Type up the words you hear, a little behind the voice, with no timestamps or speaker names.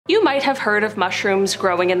might have heard of mushrooms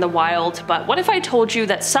growing in the wild, but what if I told you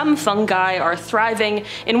that some fungi are thriving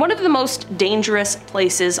in one of the most dangerous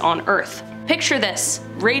places on Earth? Picture this: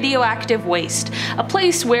 radioactive waste, a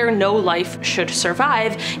place where no life should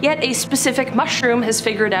survive, yet a specific mushroom has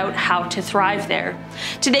figured out how to thrive there.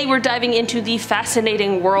 Today we're diving into the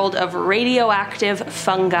fascinating world of radioactive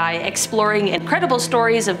fungi, exploring incredible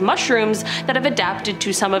stories of mushrooms that have adapted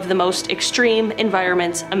to some of the most extreme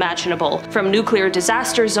environments imaginable. From nuclear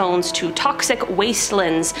disaster zones to toxic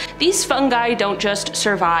wastelands, these fungi don't just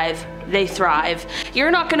survive, they thrive.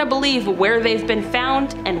 You're not gonna believe where they've been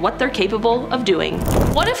found and what they're capable of doing.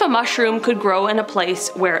 What if a mushroom could grow in a place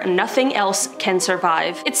where nothing else can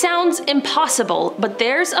survive? It sounds impossible, but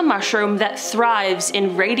there's a mushroom that thrives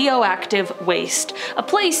in radioactive waste, a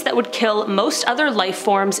place that would kill most other life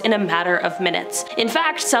forms in a matter of minutes. In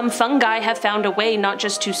fact, some fungi have found a way not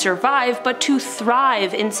just to survive, but to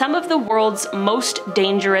thrive in some of the world's most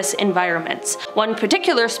dangerous environments. One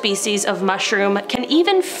particular species of mushroom can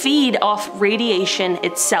even feed off radiation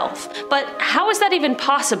itself. But how is that even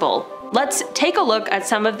possible? Let's take a look at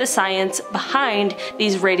some of the science behind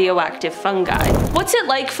these radioactive fungi. What's it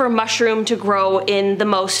like for a mushroom to grow in the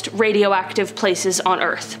most radioactive places on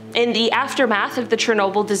Earth? In the aftermath of the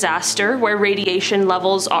Chernobyl disaster, where radiation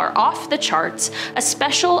levels are off the charts, a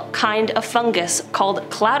special kind of fungus called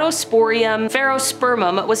Cladosporium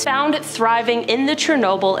ferrospermum was found thriving in the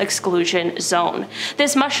Chernobyl exclusion zone.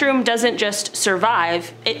 This mushroom doesn't just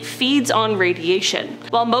survive, it feeds on radiation.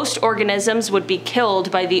 While most organisms would be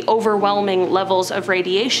killed by the overwhelming levels of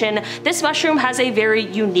radiation, this mushroom has a very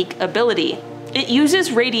unique ability. It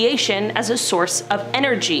uses radiation as a source of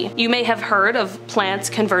energy. You may have heard of plants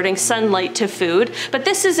converting sunlight to food, but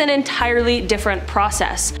this is an entirely different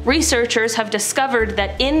process. Researchers have discovered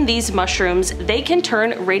that in these mushrooms, they can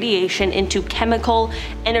turn radiation into chemical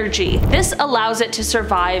energy. This allows it to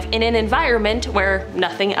survive in an environment where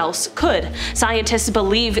nothing else could. Scientists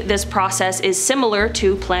believe this process is similar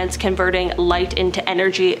to plants converting light into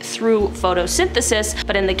energy through photosynthesis,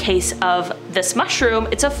 but in the case of this mushroom,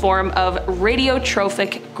 it's a form of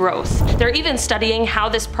radiotrophic growth. They're even studying how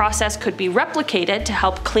this process could be replicated to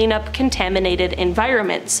help clean up contaminated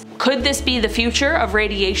environments. Could this be the future of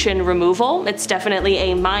radiation removal? It's definitely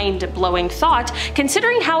a mind-blowing thought,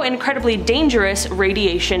 considering how incredibly dangerous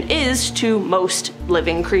radiation is to most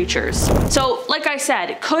living creatures. So, like I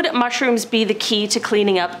said, could mushrooms be the key to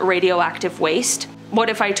cleaning up radioactive waste? What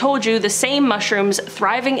if I told you the same mushrooms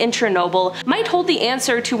thriving in Chernobyl might hold the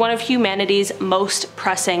answer to one of humanity's most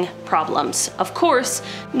pressing problems? Of course,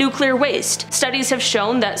 nuclear waste. Studies have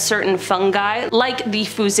shown that certain fungi, like the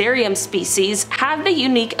Fusarium species, have the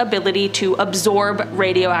unique ability to absorb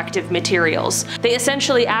radioactive materials. They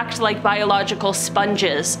essentially act like biological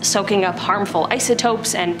sponges, soaking up harmful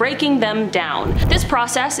isotopes and breaking them down. This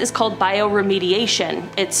process is called bioremediation.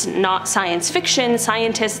 It's not science fiction.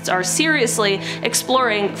 Scientists are seriously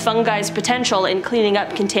exploring fungi's potential in cleaning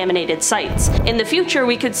up contaminated sites. In the future,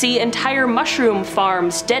 we could see entire mushroom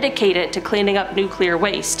farms dedicated to cleaning up nuclear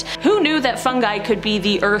waste. Who knew that fungi could be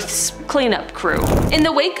the Earth's cleanup crew? In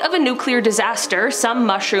the wake of a nuclear disaster, some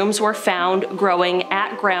mushrooms were found growing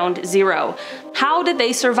at ground zero. How did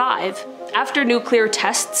they survive? After nuclear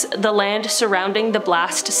tests, the land surrounding the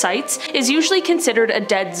blast sites is usually considered a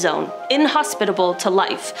dead zone, inhospitable to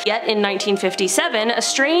life. Yet in 1957, a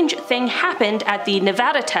strange thing happened at the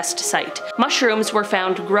Nevada test site. Mushrooms were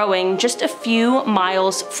found growing just a few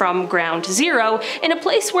miles from ground zero, in a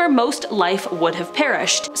place where most life would have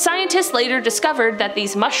perished. Scientists later discovered that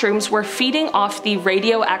these mushrooms were feeding off the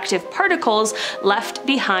radioactive particles left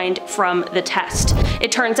behind from the test.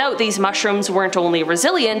 It turns out these mushrooms weren't only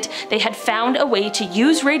resilient, they had found a way to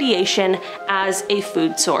use radiation as a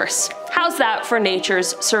food source. How's that for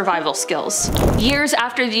nature's survival skills? Years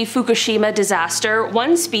after the Fukushima disaster,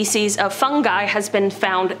 one species of fungi has been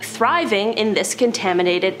found thriving in this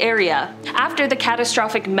contaminated area. After the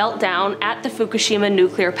catastrophic meltdown at the Fukushima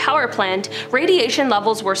nuclear power plant, radiation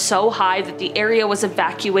levels were so high that the area was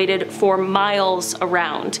evacuated for miles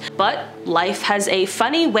around. But life has a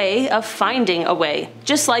funny way of finding a way.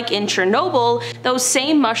 Just like in Chernobyl, those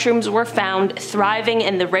same mushrooms were found thriving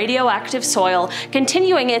in the radioactive soil,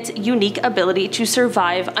 continuing its unique ability to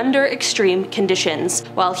survive under extreme conditions.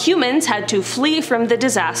 While humans had to flee from the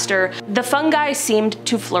disaster, the fungi seemed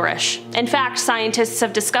to flourish. In fact, scientists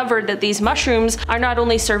have discovered that these mushrooms are not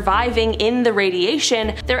only surviving in the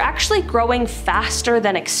radiation, they're actually growing faster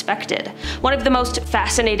than expected. One of the most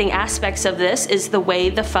fascinating aspects of this is the way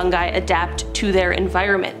the fungi adapt to their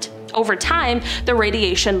environment. Over time, the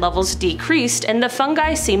radiation levels decreased and the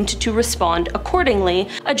fungi seemed to respond accordingly,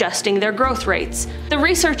 adjusting their growth rates. The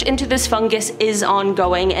research into this fungus is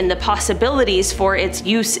ongoing, and the possibilities for its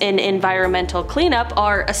use in environmental cleanup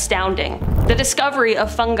are astounding. The discovery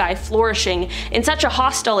of fungi flourishing in such a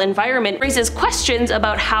hostile environment raises questions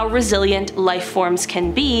about how resilient life forms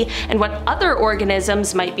can be and what other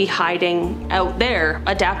organisms might be hiding out there,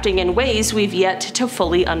 adapting in ways we've yet to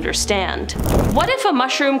fully understand. What if a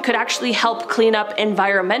mushroom could actually help clean up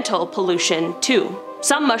environmental pollution too?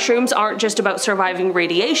 Some mushrooms aren't just about surviving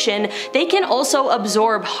radiation, they can also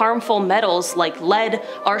absorb harmful metals like lead,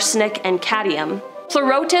 arsenic, and cadmium.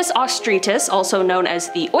 Pleurotus ostritus, also known as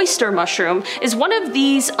the oyster mushroom, is one of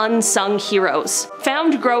these unsung heroes.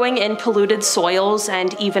 Found growing in polluted soils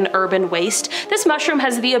and even urban waste, this mushroom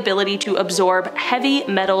has the ability to absorb heavy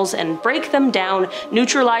metals and break them down,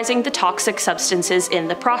 neutralizing the toxic substances in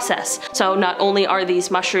the process. So not only are these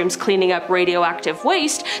mushrooms cleaning up radioactive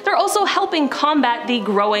waste, they're also helping combat the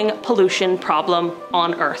growing pollution problem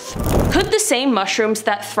on Earth. Could the same mushrooms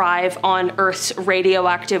that thrive on Earth's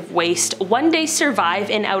radioactive waste one day survive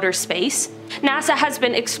in outer space? NASA has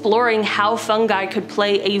been exploring how fungi could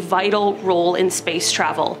play a vital role in space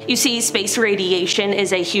travel. You see, space radiation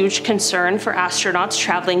is a huge concern for astronauts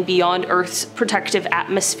traveling beyond Earth's protective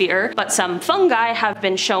atmosphere, but some fungi have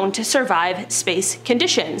been shown to survive space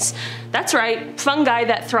conditions. That's right, fungi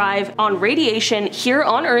that thrive on radiation here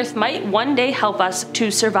on Earth might one day help us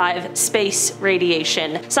to survive space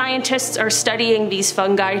radiation. Scientists are studying these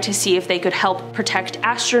fungi to see if they could help protect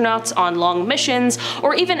astronauts on long missions,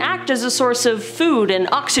 or even act as a source of food and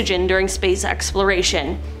oxygen during space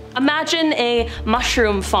exploration. Imagine a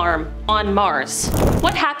mushroom farm on Mars.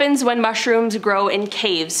 What happens when mushrooms grow in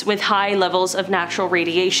caves with high levels of natural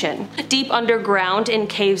radiation? Deep underground, in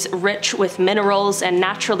caves rich with minerals and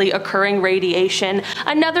naturally occurring radiation,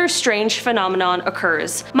 another strange phenomenon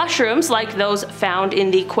occurs. Mushrooms, like those found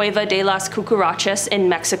in the Cueva de las Cucarachas in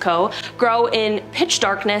Mexico, grow in pitch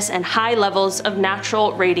darkness and high levels of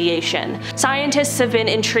natural radiation. Scientists have been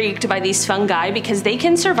intrigued by these fungi because they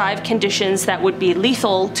can survive conditions that would be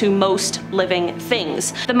lethal to most living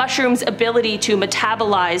things. The mushroom's ability to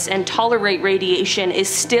metabolize and tolerate radiation is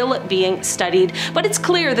still being studied, but it's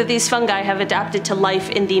clear that these fungi have adapted to life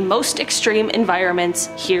in the most extreme environments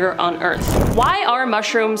here on Earth. Why are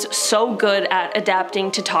mushrooms so good at adapting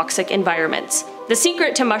to toxic environments? The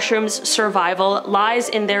secret to mushrooms' survival lies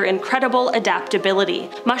in their incredible adaptability.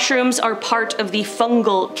 Mushrooms are part of the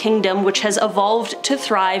fungal kingdom, which has evolved to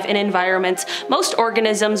thrive in environments most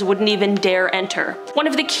organisms wouldn't even dare enter. One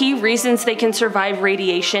of the key reasons they can survive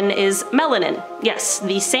radiation is melanin. Yes,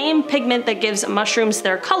 the same pigment that gives mushrooms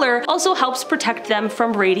their color also helps protect them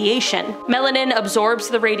from radiation. Melanin absorbs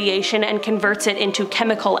the radiation and converts it into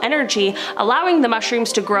chemical energy, allowing the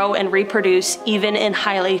mushrooms to grow and reproduce even in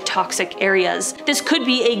highly toxic areas. This could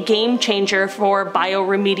be a game changer for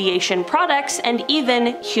bioremediation products and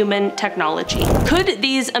even human technology. Could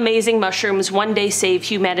these amazing mushrooms one day save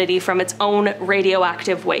humanity from its own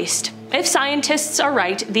radioactive waste? If scientists are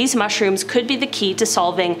right, these mushrooms could be the key to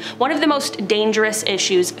solving one of the most dangerous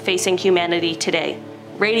issues facing humanity today: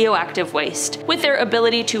 radioactive waste. With their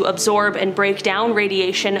ability to absorb and break down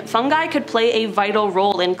radiation, fungi could play a vital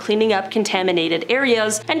role in cleaning up contaminated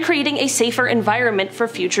areas and creating a safer environment for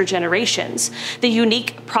future generations. The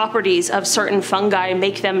unique properties of certain fungi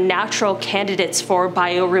make them natural candidates for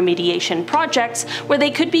bioremediation projects where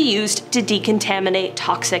they could be used to decontaminate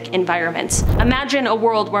toxic environments. Imagine a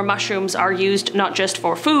world where mushrooms are used not just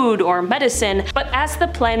for food or medicine, but as the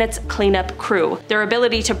planet's cleanup crew. Their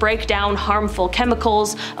ability to break down harmful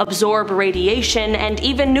chemicals, absorb radiation, and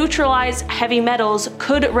even neutralize heavy metals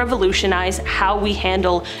could revolutionize how we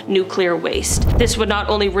handle nuclear waste. This would not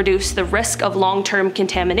only reduce the risk of long-term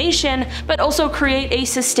contamination, but also create a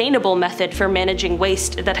sustainable method for managing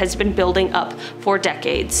waste that has been building up for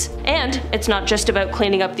decades. And it's not just about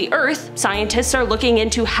cleaning up the Earth. Scientists are looking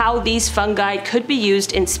into how these fungi could be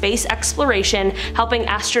used in space exploration, helping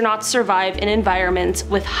astronauts survive in environments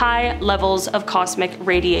with high levels of cosmic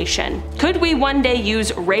radiation. Could we one day use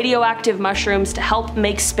radioactive mushrooms to help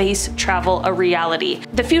make space travel a reality?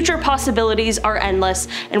 The future possibilities are endless,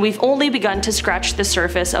 and we've only begun to scratch the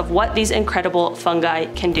surface of what these incredible fungi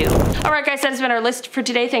can do. Alright guys, that has been our list for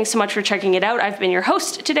today. Thanks so much for checking it out. I've been your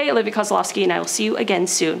host today, Olivia Kozlowski, and I will see you again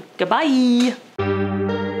soon. Goodbye!